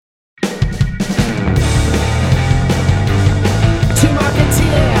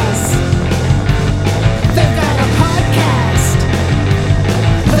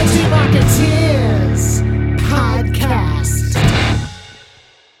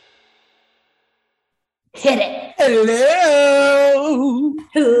Hit it. Hello.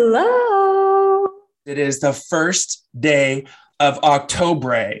 Hello. It is the first day of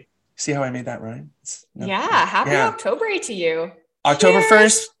October. See how I made that rhyme? Happy October to you. October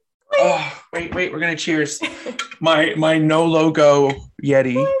 1st. Oh, wait, we're going to cheers. My no logo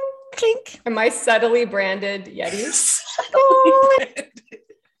Yeti. Clink. And my subtly branded Yetis.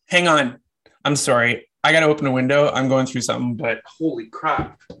 Hang on. I'm sorry. I got to open a window. I'm going through something, but holy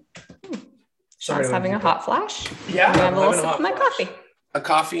crap. Sean's having a hot flash. Yeah. I'm having a little sip of my coffee. A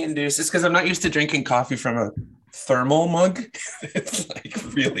coffee induced. It's because I'm not used to drinking coffee from a thermal mug. It's like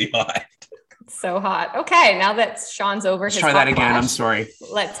really hot. It's so hot. Okay, now that Sean's over his try that again. flash, I'm sorry.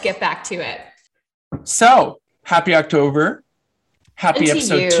 let's get back to it. So, happy October. Happy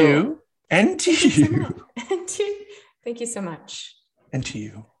episode 2. And to you. Thank you so much. And to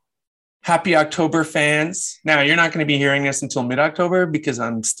you. Happy October, fans. Now, you're not going to be hearing this until mid-October because I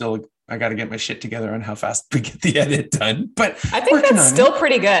got to get my shit together on how fast we get the edit done. But I think that's still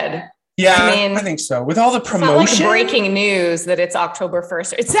pretty good. Yeah, I think so. With all the promotion. It's not like breaking news that it's October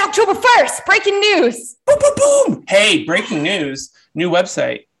 1st. It's October 1st. Breaking news. Boom, boom, boom. Hey, breaking news. New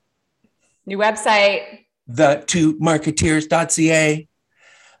website. The2marketeers.ca.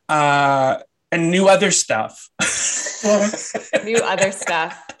 And new other stuff.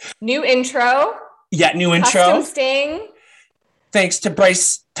 New intro. Yeah, new intro. Custom sting. Thanks to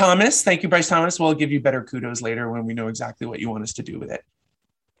Bryce Thomas. Thank you, Bryce Thomas. We'll give you better kudos later when we know exactly what you want us to do with it.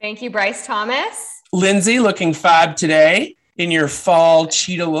 Thank you, Bryce Thomas. Lindsay, looking fab today in your fall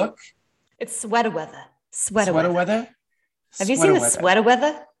cheetah look. It's sweater weather. Sweater weather? Have you seen the sweater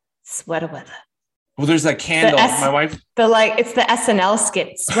weather? Sweater weather. Well, there's a candle. My wife. It's the SNL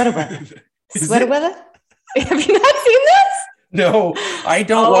skit. Sweater weather. Sweater weather? Have you not seen this? No, I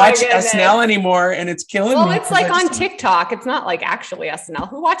don't watch SNL anymore, and it's killing me. Well, it's like on TikTok. It's not like actually SNL.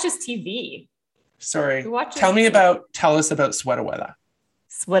 Who watches TV? Sorry. Tell us about sweater weather.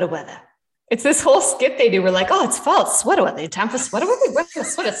 Sweater weather. It's this whole skit they do. We're like, oh, it's fall. It's sweater weather. Time for sweater weather. We're going to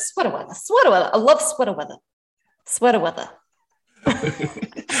sweater weather. Sweater weather. I love sweater weather. Sweater weather.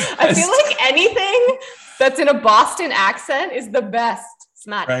 I feel like anything that's in a Boston accent is the best.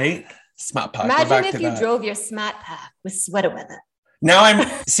 Smart. Right? Smart pack. Imagine if you drove your smart pack with sweater weather. Now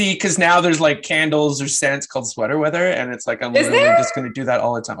because now there's like candles or scents called sweater weather, and it's like I'm literally just going to do that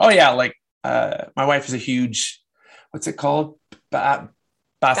all the time. Oh yeah, like my wife is a huge, what's it called? Bath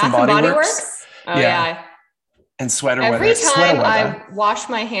and Body Works. Oh yeah. And sweater weather. Every time I wash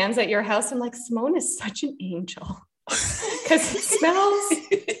my hands at your house, I'm like, Simone is such an angel because it smells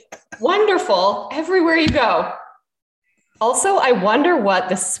wonderful everywhere you go. Also, I wonder what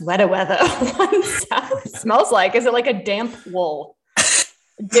the sweater weather one smells like. Is it like a damp wool?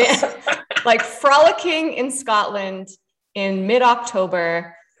 Like frolicking in Scotland in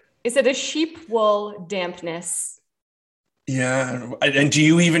mid-October. Is it a sheep wool dampness? Yeah. And do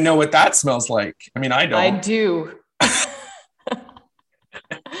you even know what that smells like? I mean, I don't. I do.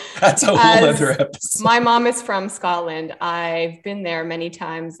 That's a whole other episode. My mom is from Scotland. I've been there many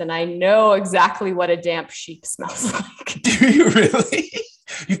times and I know exactly what a damp sheep smells like. Do you really?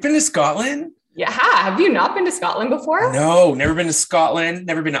 You've been to Scotland? Yeah. Have you not been to Scotland before? No, never been to Scotland.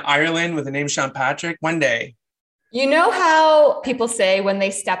 Never been to Ireland with the name Sean Patrick. One day. You know how people say when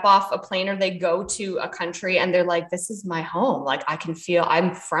they step off a plane or they go to a country and they're like, this is my home. Like I can feel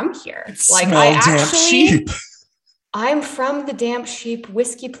I'm from here. Like damp sheep. I'm from the Damp Sheep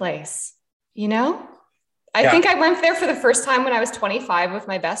whiskey place, you know? I think I went there for the first time when I was 25 with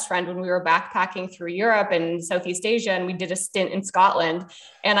my best friend when we were backpacking through Europe and Southeast Asia, and we did a stint in Scotland.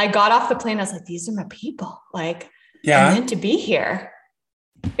 And I got off the plane. I was like, these are my people. Like, I'm meant to be here.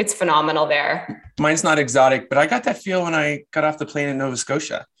 It's phenomenal there. Mine's not exotic, but I got that feel when I got off the plane in Nova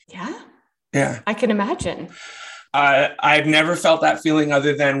Scotia. Yeah? Yeah. I can imagine. I've never felt that feeling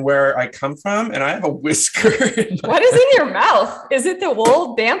other than where I come from, and I have a whisker. What is in your mouth? Is it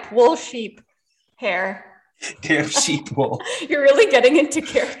the damp wool sheep hair? Damp sheep wool. You're really getting into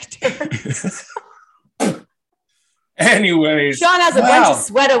character. Anyways. Sean has a bunch of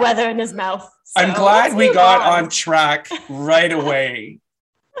sweater weather in his mouth. So I'm glad we got on track right away.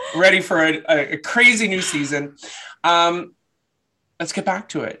 Ready for a crazy new season. Let's get back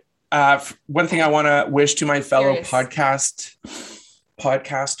to it. One thing I want to wish to my fellow podcast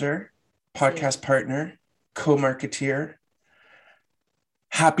partner, co-marketeer,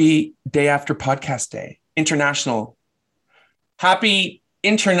 happy day after podcast day, international. Happy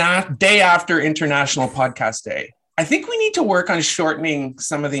day after International Podcast Day. I think we need to work on shortening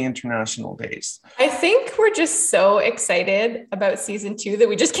some of the international days. I think we're just so excited about season 2 that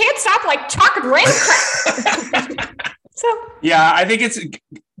we just can't stop like talking random crap. Yeah, I think it's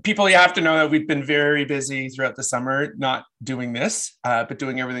people, you have to know that we've been very busy throughout the summer, not doing this, but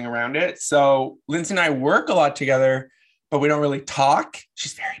doing everything around it. So Lindsay and I work a lot together, but we don't really talk.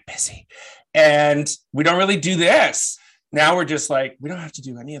 She's very busy. And we don't really do this. Now we're just like, we don't have to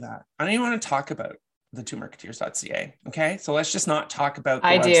do any of that. I don't even want to talk about the twomarketeers.ca. Okay. So let's just not talk about the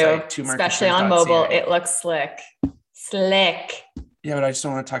website, especially on mobile. It looks slick. Yeah, but I just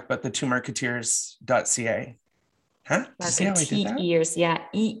don't want to talk about the twomarketeers.ca. Huh? Did you see how I did that? Ears, yeah.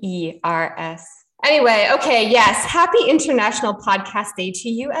 EERS. Anyway, okay, yes. Happy International Podcast Day to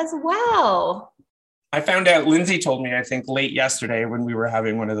you as well. I found out, Lindsay told me, I think late yesterday when we were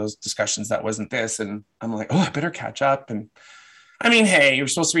having one of those discussions that wasn't this. And I'm like, oh, I better catch up. And I mean, hey, you're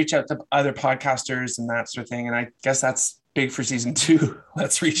supposed to reach out to other podcasters and that sort of thing. And I guess that's big for season 2.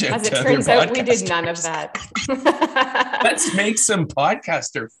 Let's reach out to other podcasters. As it turns out, we did none of that. Let's make some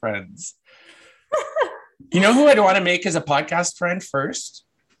podcaster friends. You know who I'd want to make as a podcast friend first?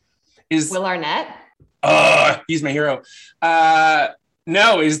 Is Will Arnett. Oh, he's my hero.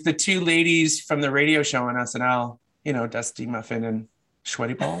 No, is the 2 ladies from the radio show on SNL, you know, Dusty Muffin and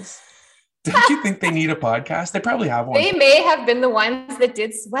Sweaty Balls. Don't you think they need a podcast? They probably have one. They may have been the ones that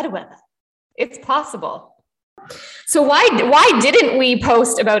did Sweat Weather. It's possible. So why didn't we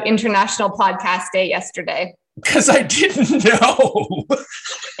post about International Podcast Day yesterday? Because I didn't know.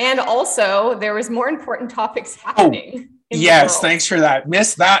 And also, there was more important topics happening. Yes, thanks for that.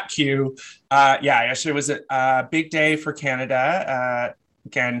 Missed that cue. Yesterday was a big day for Canada.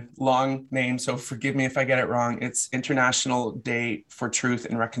 Again, long name, so forgive me if I get it wrong. It's International Day for Truth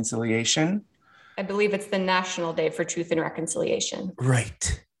and Reconciliation. I believe it's the National Day for Truth and Reconciliation.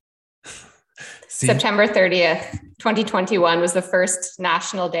 Right. September 30th, 2021 was the first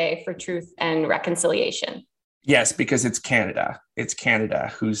National Day for Truth and Reconciliation. Yes, because it's Canada. It's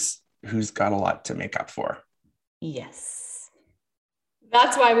Canada who's got a lot to make up for. Yes.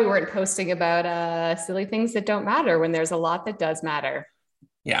 That's why we weren't posting about silly things that don't matter when there's a lot that does matter.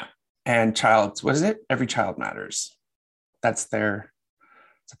 Yeah. And what is it? Every child matters. That's their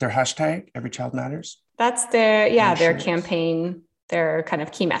hashtag, Every Child Matters. That's their campaign, their kind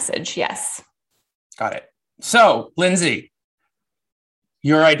of key message. Yes. Got it. So, Lindsay,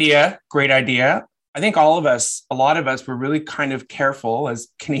 your idea, great idea. I think a lot of us were really kind of careful, as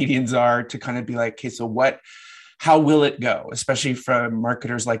Canadians are, to kind of be like, okay, so how will it go? Especially from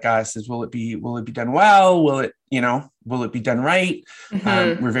marketers like us, will it be done well? Will it be done right?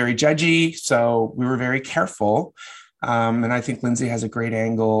 Mm-hmm. We're very judgy. So we were very careful. And I think Lindsay has a great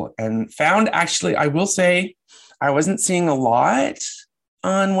angle and found, actually, I will say, I wasn't seeing a lot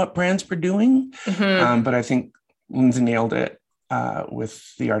on what brands were doing, mm-hmm. But I think Lindsay nailed it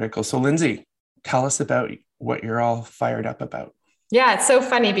with the article. So Lindsay, tell us about what you're all fired up about. Yeah, it's so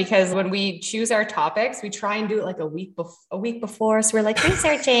funny because when we choose our topics, we try and do it like a week before. So we're like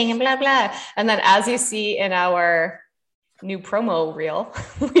researching and blah, blah. And then as you see in our new promo reel,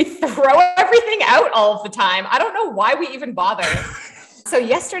 we throw everything out all of the time. I don't know why we even bother. So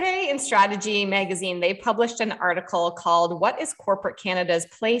yesterday in Strategy Magazine, they published an article called "What is Corporate Canada's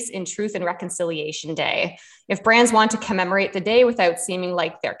Place in Truth and Reconciliation Day? If brands want to commemorate the day without seeming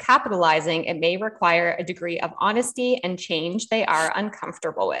like they're capitalizing, it may require a degree of honesty and change they are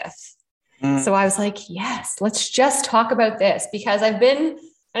uncomfortable with." So I was like, yes, let's just talk about this, because I've been,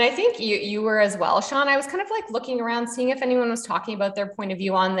 and I think you were as well, Sean. I was kind of like looking around, seeing if anyone was talking about their point of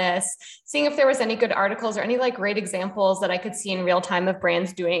view on this, seeing if there was any good articles or any like great examples that I could see in real time of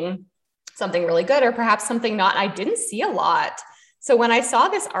brands doing something really good, or perhaps something not. I didn't see a lot. So when I saw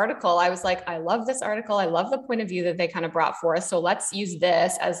this article, I was like, I love this article. I love the point of view that they kind of brought forth. So let's use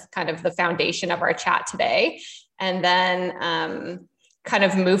this as kind of the foundation of our chat today, and then kind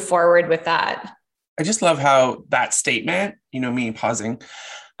of move forward with that. I just love how that statement, me pausing,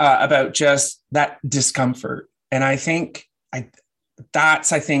 about just that discomfort. And I think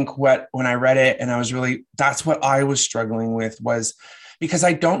that's what, when I read it, and that's what I was struggling with, was because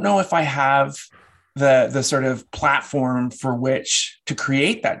I don't know if I have the sort of platform for which to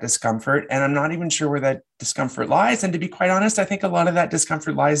create that discomfort. And I'm not even sure where that discomfort lies. And to be quite honest, I think a lot of that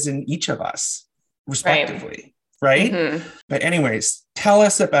discomfort lies in each of us respectively. Right? Mm-hmm. But anyways, tell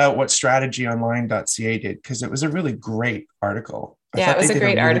us about what strategyonline.ca did, because it was a really great article. Yeah, it was a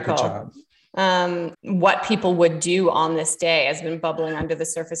great article. What people would do on this day has been bubbling under the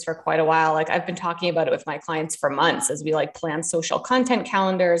surface for quite a while. Like I've been talking about it with my clients for months as we like plan social content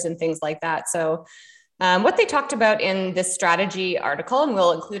calendars and things like that. So what they talked about in this strategy article, and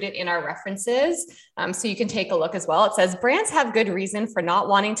we'll include it in our references, so you can take a look as well. It says, brands have good reason for not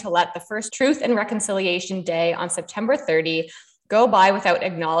wanting to let the first Truth and Reconciliation Day on September 30 go by without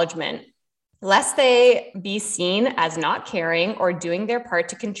acknowledgement. lest they be seen as not caring or doing their part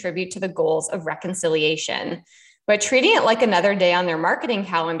to contribute to the goals of reconciliation. But treating it like another day on their marketing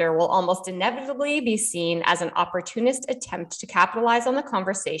calendar will almost inevitably be seen as an opportunist attempt to capitalize on the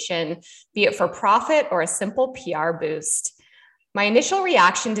conversation, be it for profit or a simple PR boost. My initial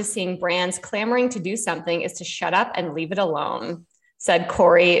reaction to seeing brands clamoring to do something is to shut up and leave it alone, said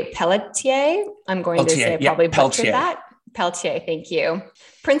Corey Pelletier. I'm going to say I probably butchered that. Pelletier, thank you.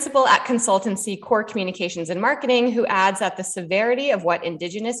 Principal at consultancy Core Communications and Marketing, who adds that the severity of what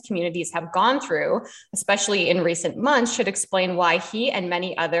Indigenous communities have gone through, especially in recent months, should explain why he and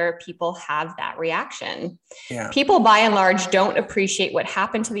many other people have that reaction. Yeah. People, by and large, don't appreciate what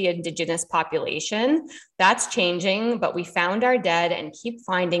happened to the Indigenous population. That's changing, but we found our dead and keep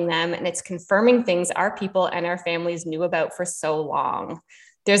finding them, and it's confirming things our people and our families knew about for so long.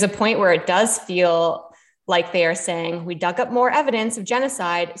 There's a point where it does feel like they are saying, we dug up more evidence of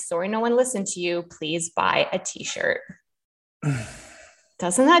genocide. Sorry, no one listened to you. Please buy a t-shirt.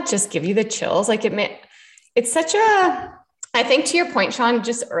 Doesn't that just give you the chills? Like it's such a, I think to your point, Sean,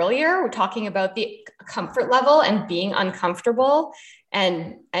 just earlier, we're talking about the comfort level and being uncomfortable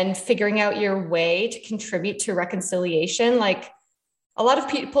and figuring out your way to contribute to reconciliation. Like, a lot of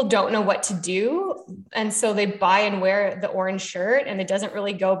people don't know what to do. And so they buy and wear the orange shirt, and it doesn't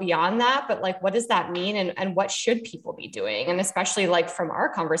really go beyond that. But like, what does that mean? And what should people be doing? And especially like from our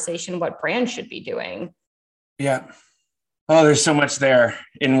conversation, what brands should be doing? Yeah. Oh, there's so much there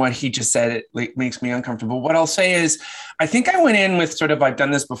in what he just said. It like makes me uncomfortable. What I'll say is, I think I went in with sort of, I've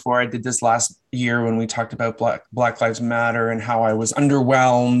done this before. I did this last year when we talked about Black Lives Matter and how I was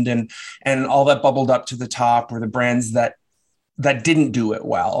underwhelmed and all that bubbled up to the top were the brands that didn't do it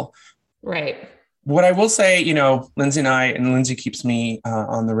well. Right. What I will say, you know, Lindsay and I, and Lindsay keeps me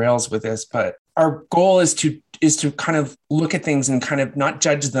on the rails with this, but our goal is to kind of look at things and kind of not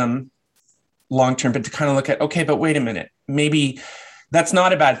judge them long-term, but to kind of look at, okay, but wait a minute, maybe that's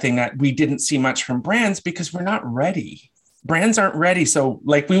not a bad thing that we didn't see much from brands because we're not ready. Brands aren't ready. So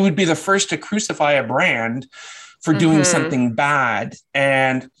like we would be the first to crucify a brand for doing something bad.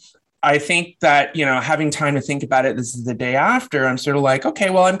 And I think that, you know, having time to think about it, this is the day after, I'm sort of like,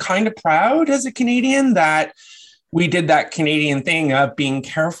 okay, well, I'm kind of proud as a Canadian that we did that Canadian thing of being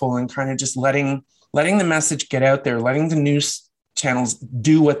careful and kind of just letting the message get out there, letting the news channels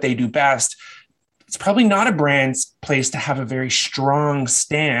do what they do best. It's probably not a brand's place to have a very strong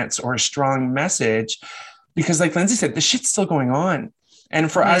stance or a strong message because like Lindsay said, the shit's still going on.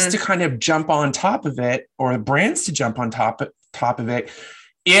 And for us to kind of jump on top of it, or the brands to jump on top of it,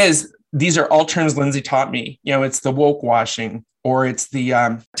 is these are all terms Lindsay taught me. You know, it's the woke washing, or it's the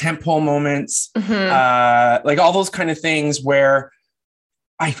tentpole moments, like all those kind of things where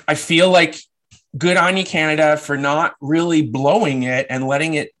I feel like good on you, Canada, for not really blowing it and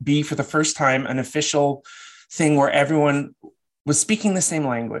letting it be for the first time an official thing where everyone was speaking the same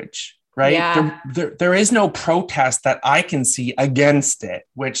language. Right. Yeah. There is no protest that I can see against it,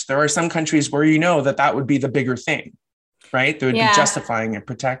 which there are some countries where, you know, that would be the bigger thing. Right. They would be justifying and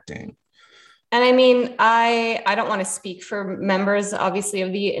protecting. And I mean, I don't want to speak for members, obviously,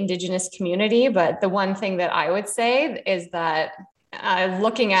 of the Indigenous community, but the one thing that I would say is that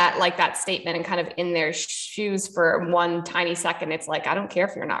looking at like that statement and kind of in their shoes for one tiny second, it's like, I don't care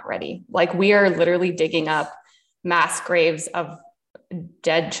if you're not ready. Like we are literally digging up mass graves of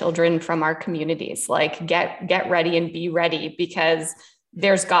dead children from our communities. Like get ready and be ready, because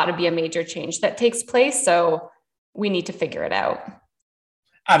there's got to be a major change that takes place. So we need to figure it out.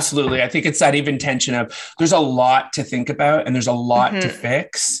 Absolutely. I think it's that even tension of there's a lot to think about and there's a lot to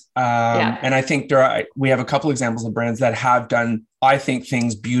fix. And I think we have a couple examples of brands that have done, I think,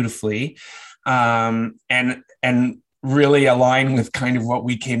 things beautifully and really align with kind of what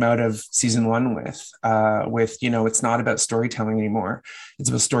we came out of season one with, you know, it's not about storytelling anymore. It's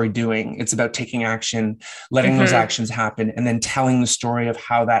about story doing. It's about taking action, letting those actions happen, and then telling the story of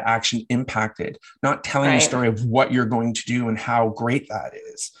how that action impacted, not telling the story of what you're going to do and how great that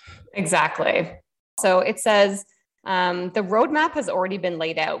is. Exactly. So it says, the roadmap has already been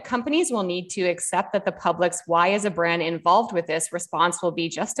laid out. Companies will need to accept that the public's why is a brand involved with this response will be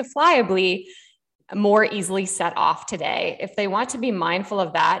justifiably more easily set off today. If they want to be mindful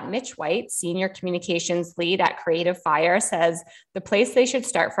of that, Mitch White, senior communications lead at Creative Fire, says the place they should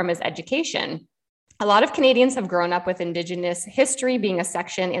start from is education. A lot of Canadians have grown up with Indigenous history being a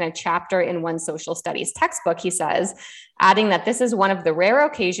section in a chapter in one social studies textbook, he says, adding that this is one of the rare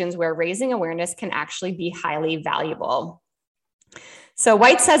occasions where raising awareness can actually be highly valuable. So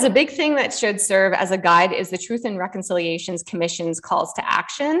White says a big thing that should serve as a guide is the Truth and Reconciliations Commission's calls to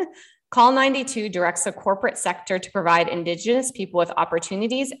action. Call 92 directs the corporate sector to provide Indigenous people with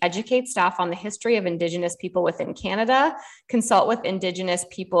opportunities, educate staff on the history of Indigenous people within Canada, consult with Indigenous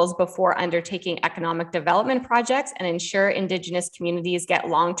peoples before undertaking economic development projects, and ensure Indigenous communities get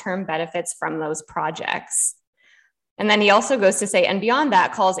long-term benefits from those projects. And then he also goes to say, and beyond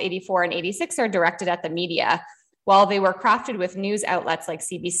that, calls 84 and 86 are directed at the media. While they were crafted with news outlets like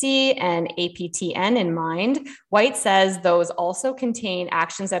CBC and APTN in mind, White says those also contain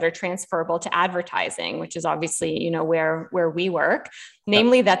actions that are transferable to advertising, which is obviously, where we work,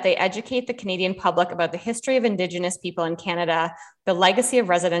 namely that they educate the Canadian public about the history of Indigenous people in Canada, the legacy of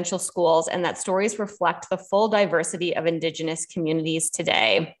residential schools, and that stories reflect the full diversity of Indigenous communities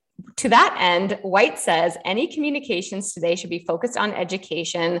today. To that end, White says any communications today should be focused on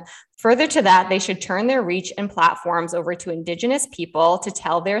education. Further to that, they should turn their reach and platforms over to Indigenous people to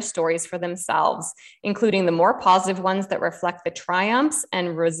tell their stories for themselves, including the more positive ones that reflect the triumphs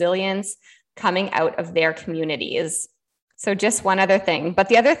and resilience coming out of their communities. So just one other thing, but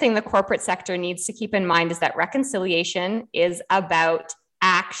the other thing the corporate sector needs to keep in mind is that reconciliation is about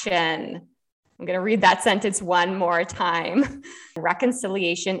action. I'm going to read that sentence one more time.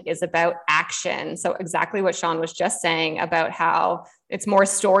 Reconciliation is about action. So exactly what Sean was just saying about how it's more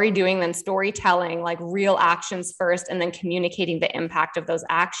story doing than storytelling, like real actions first, and then communicating the impact of those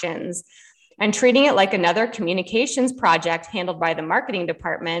actions. And treating it like another communications project handled by the marketing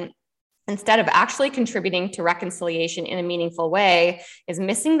department, instead of actually contributing to reconciliation in a meaningful way, is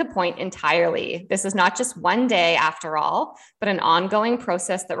missing the point entirely. This is not just one day, after all, but an ongoing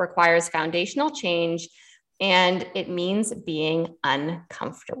process that requires foundational change, and it means being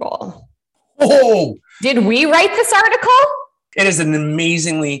uncomfortable. Oh, did we write this article? It is an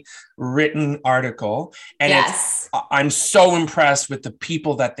amazingly written article, and yes, I'm so impressed with the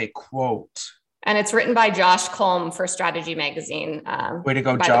people that they quote. And it's written by Josh Colm for Strategy Magazine. Way to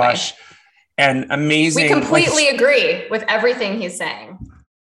go, Josh. And amazing. We completely agree with everything he's saying.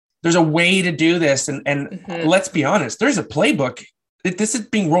 There's a way to do this. And let's be honest, there's a playbook. This is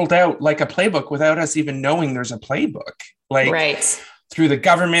being rolled out like a playbook without us even knowing there's a playbook. Right. Through the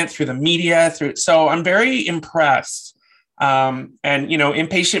government, through the media, so I'm very impressed. And,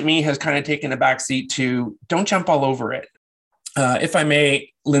 impatient me has kind of taken a backseat to don't jump all over it. If I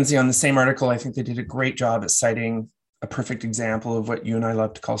may, Lindsay, on the same article, I think they did a great job at citing a perfect example of what you and I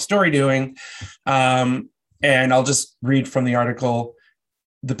love to call story doing. And I'll just read from the article,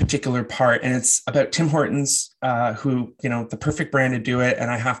 the particular part, and it's about Tim Hortons, who, the perfect brand to do it. And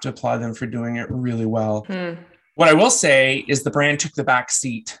I have to applaud them for doing it really well. What I will say is the brand took the back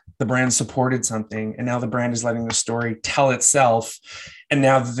seat. The brand supported something, and now the brand is letting the story tell itself. And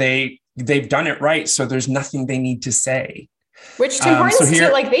now they've done it right. So there's nothing they need to say. Which Tim Hortons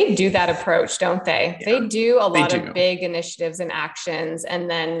they do that approach, don't they? Yeah, they do a lot of big initiatives and actions and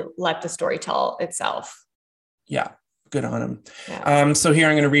then let the story tell itself. Yeah, good on them. Yeah. So here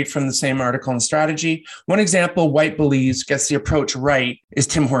I'm going to read from the same article on strategy. One example White believes gets the approach right is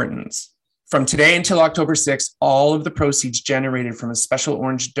Tim Hortons. From today until October 6th, all of the proceeds generated from a special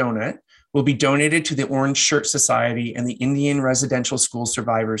orange donut will be donated to the Orange Shirt Society and the Indian Residential School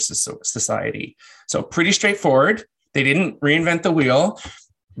Survivors Society. So pretty straightforward. They didn't reinvent the wheel,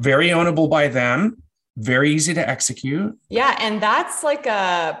 very ownable by them, very easy to execute. Yeah. And that's like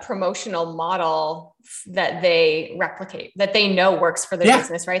a promotional model that they replicate, that they know works for their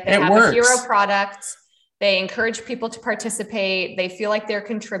business, right? They have a hero product. They encourage people to participate. They feel like they're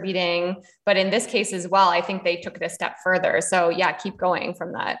contributing. But in this case as well, I think they took it a step further. So yeah, keep going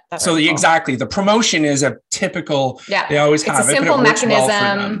from that. So exactly. The promotion is a typical, they always have it. It's a simple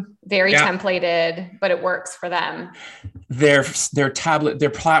mechanism, very templated, but it works for them. Their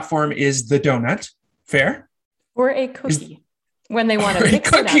platform is the donut. Fair? Or a cookie when they want to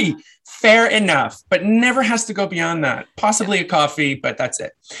mix it up. Fair enough, but never has to go beyond that. Possibly a coffee, but that's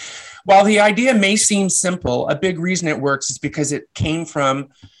it. While the idea may seem simple, a big reason it works is because it came from,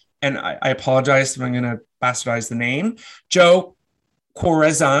 and I apologize if I'm going to bastardize the name, Joe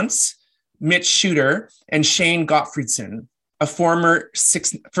Quaresance, Mitch Shooter, and Shane Gottfriedson, a former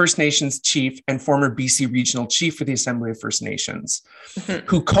First Nations chief and former BC regional chief for the Assembly of First Nations,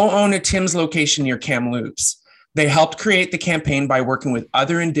 who co-own a Tim's location near Kamloops. They helped create the campaign by working with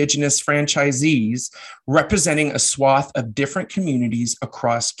other Indigenous franchisees representing a swath of different communities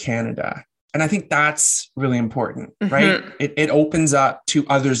across Canada. And I think that's really important, right? It opens up to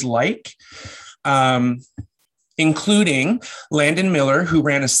others including Landon Miller, who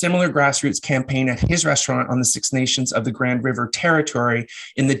ran a similar grassroots campaign at his restaurant on the Six Nations of the Grand River Territory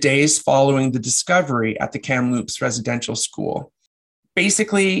in the days following the discovery at the Kamloops Residential School.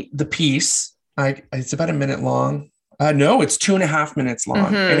 Basically, the piece, it's about a minute long. No, it's 2.5 minutes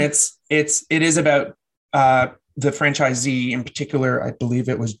long, and Mm-hmm. it is about the franchisee in particular. I believe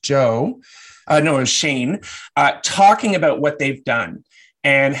it was Joe. No, it was Shane, talking about what they've done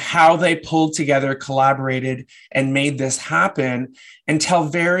and how they pulled together, collaborated, and made this happen. Until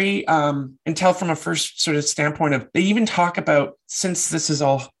from a first sort of standpoint of, they even talk about, since this has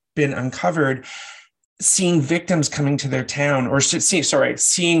all been uncovered, seeing victims coming to their town, or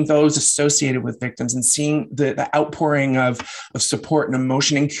seeing those associated with victims, and seeing the outpouring of support and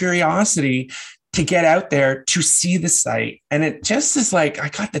emotion and curiosity to get out there to see the site. And it just is like, I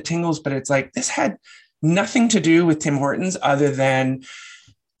got the tingles, but it's like, this had nothing to do with Tim Hortons other than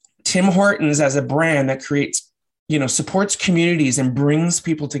Tim Hortons as a brand that creates, supports communities and brings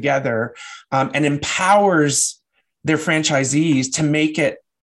people together, and empowers their franchisees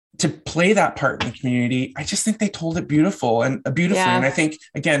to play that part in the community. I just think they told it beautifully. Yeah. And I think,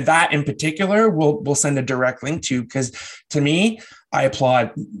 again, that in particular, we'll send a direct link to, because to me, I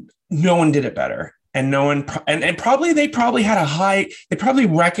applaud. No one did it better. And no one, and probably they probably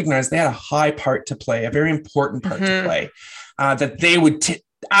recognized they had a high part to play, a very important part to play, that they would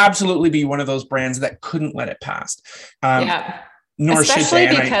absolutely be one of those brands that couldn't let it pass. Yeah. Nor especially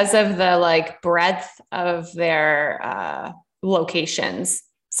should they. Because of the breadth of their locations.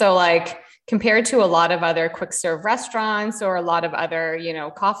 So compared to a lot of other quick serve restaurants or a lot of other,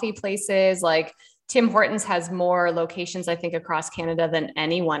 coffee places, Tim Hortons has more locations, I think, across Canada than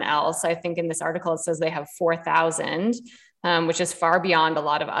anyone else. I think in this article, it says they have 4,000, which is far beyond a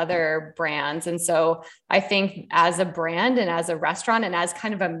lot of other brands. And so I think as a brand and as a restaurant and as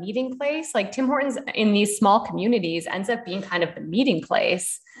kind of a meeting place, Tim Hortons in these small communities ends up being kind of the meeting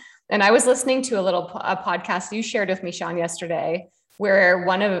place. And I was listening to a podcast you shared with me, Sean, yesterday, where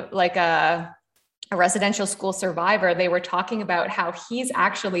one of a residential school survivor, they were talking about how he's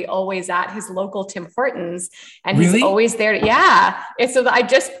actually always at his local Tim Hortons, and Really? He's always there. Yeah. And so I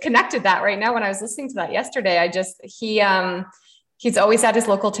just connected that right now when I was listening to that yesterday. He's always at his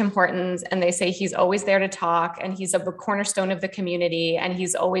local Tim Hortons, and they say he's always there to talk, and he's a cornerstone of the community, and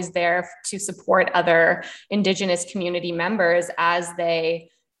he's always there to support other Indigenous community members as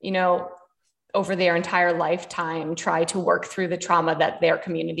they, over their entire lifetime, try to work through the trauma that their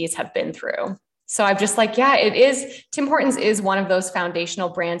communities have been through. So I'm just it is, Tim Hortons is one of those foundational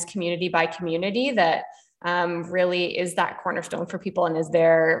brands, community by community, that really is that cornerstone for people and is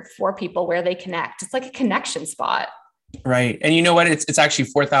there for people where they connect. It's like a connection spot. Right. And you know what? It's actually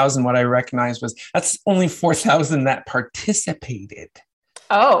 4,000. What I recognized was that's only 4,000 that participated.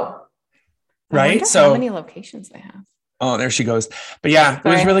 Oh, right. So how many locations they have. Oh, there she goes. But yeah, It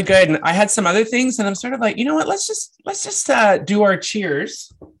was really good. And I had some other things, and I'm sort of like, you know what? Let's just do our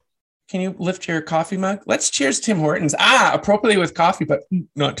cheers. Can you lift your coffee mug? Let's cheers Tim Hortons. Appropriately with coffee, but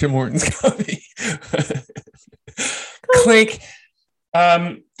not Tim Hortons coffee. Clink.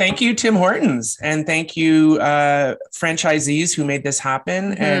 Thank you, Tim Hortons. And thank you, franchisees who made this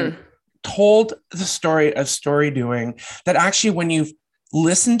happen and told the story of story doing, that actually, when you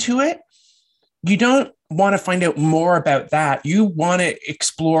listen to it, you don't want to find out more about that. You want to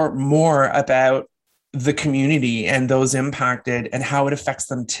explore more about the community and those impacted and how it affects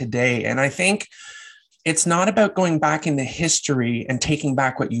them today. And I think it's not about going back into history and taking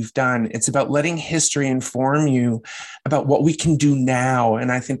back what you've done. It's about letting history inform you about what we can do now. And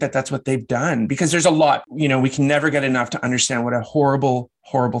I think that that's what they've done, because there's a lot, we can never get enough to understand what a horrible,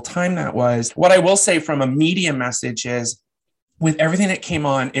 horrible time that was. What I will say from a media message is, with everything that came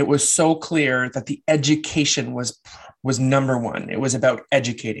on, it was so clear that the education was number one. It was about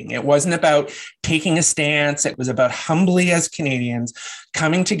educating. It wasn't about taking a stance. It was about humbly, as Canadians,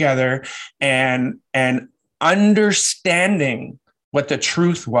 coming together and understanding what the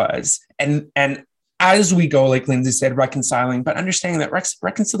truth was. And as we go, like Lindsay said, reconciling, but understanding that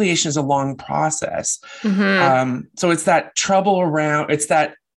reconciliation is a long process. So it's that it's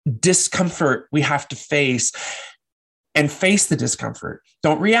that discomfort we have to face. And face the discomfort.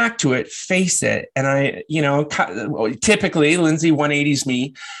 Don't react to it, face it. And I, typically Lindsay 180s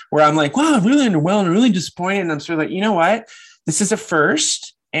me, where I'm like, wow, I'm really underwhelmed, I'm really disappointed. And I'm sort of like, you know what? This is a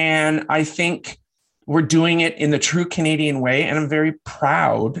first. And I think we're doing it in the true Canadian way. And I'm very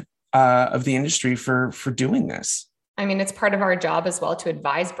proud of the industry for doing this. I mean, it's part of our job as well to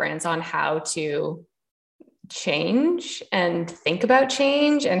advise brands on how to change and think about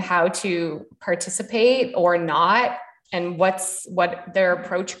change and how to participate or not, and what their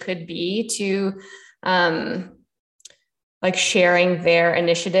approach could be to like sharing their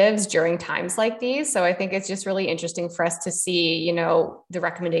initiatives during times like these. So I think it's just really interesting for us to see, you know, the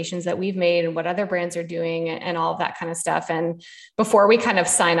recommendations that we've made and what other brands are doing and all of that kind of stuff. And before we kind of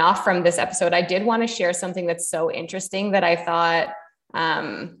sign off from this episode, I did want to share something that's so interesting that I thought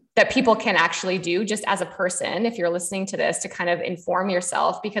that people can actually do just as a person, if you're listening to this, to kind of inform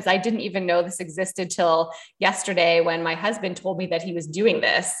yourself, because I didn't even know this existed till yesterday when my husband told me that he was doing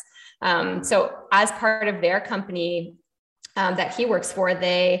this. So as part of their company, that he works for,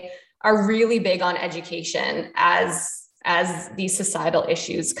 they are really big on education as these societal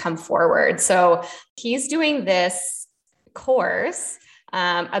issues come forward. So he's doing this course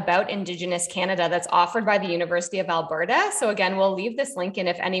about Indigenous Canada that's offered by the University of Alberta. So again, we'll leave this link in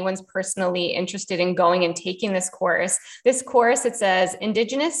if anyone's personally interested in going and taking this course. This course, it says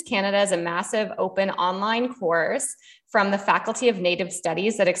Indigenous Canada is a massive open online course from the Faculty of Native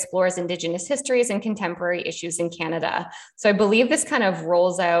Studies that explores Indigenous histories and contemporary issues in Canada. So I believe this kind of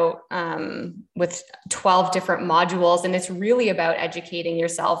rolls out with 12 different modules, and it's really about educating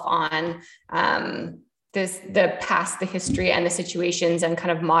yourself on the past, the history, and the situations and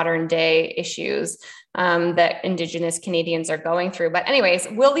kind of modern day issues that Indigenous Canadians are going through. But anyways,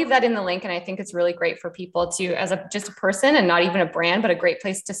 we'll leave that in the link, and I think it's really great for people to, as just a person and not even a brand, but a great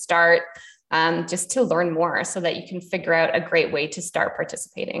place to start. Just to learn more so that you can figure out a great way to start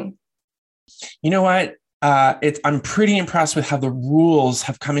participating. You know what? I'm pretty impressed with how the rules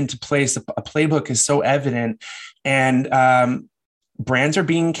have come into place. A playbook is so evident, and brands are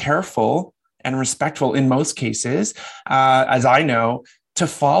being careful and respectful in most cases, as I know, to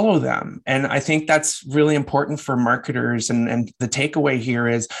follow them. And I think that's really important for marketers. And the takeaway here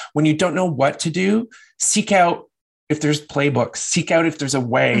is when you don't know what to do, seek out if there's playbooks, seek out if there's a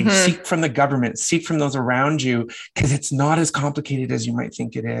way, seek from the government, seek from those around you, because it's not as complicated as you might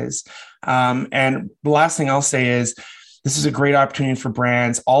think it is. And the last thing I'll say is this is a great opportunity for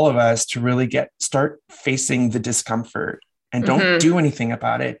brands, all of us, to really start facing the discomfort and don't do anything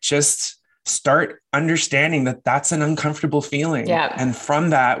about it. Just start understanding that that's an uncomfortable feeling. Yeah. And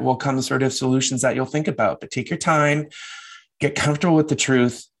from that will come sort of solutions that you'll think about, but take your time, get comfortable with the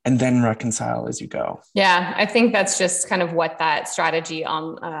truth, and then reconcile as you go. Yeah, I think that's just kind of what that Strategy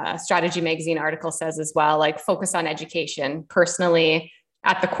Strategy Magazine article says as well, like focus on education personally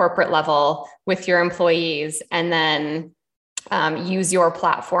at the corporate level with your employees, and then use your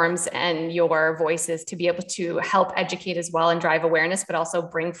platforms and your voices to be able to help educate as well and drive awareness, but also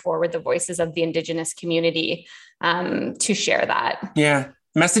bring forward the voices of the Indigenous community to share that. Yeah.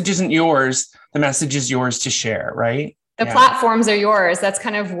 Message isn't yours. The message is yours to share, right? The platforms are yours. That's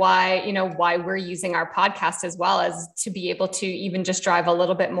kind of why we're using our podcast as well, as to be able to even just drive a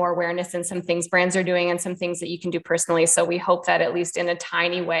little bit more awareness in some things brands are doing and some things that you can do personally. So we hope that at least in a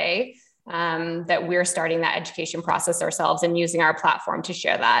tiny way, that we're starting that education process ourselves and using our platform to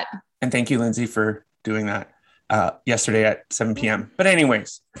share that. And thank you, Lindsay, for doing that yesterday at 7 p.m. But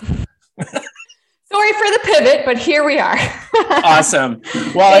anyways. Sorry for the pivot, but here we are. Awesome.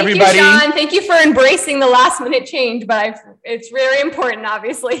 Well, everybody. Thank you, Sean. Thank you for embracing the last minute change, but it's very important,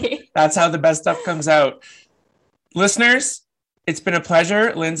 obviously. That's how the best stuff comes out. Listeners, it's been a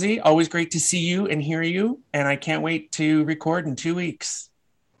pleasure. Lindsay, always great to see you and hear you. And I can't wait to record in 2 weeks.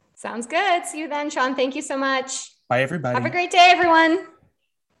 Sounds good. See you then, Sean. Thank you so much. Bye, everybody. Have a great day, everyone.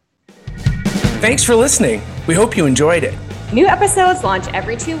 Thanks for listening. We hope you enjoyed it. New episodes launch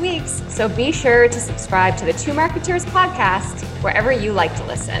every 2 weeks, so be sure to subscribe to the Two Marketeers podcast wherever you like to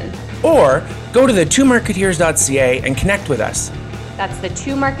listen. Or go to the2marketeers.ca and connect with us. That's the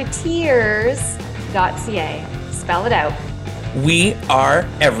twomarketeers.ca. Spell it out. We are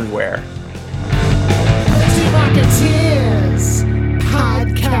everywhere. The Two Marketeers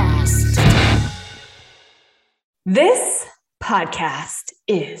podcast. This podcast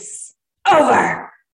is over.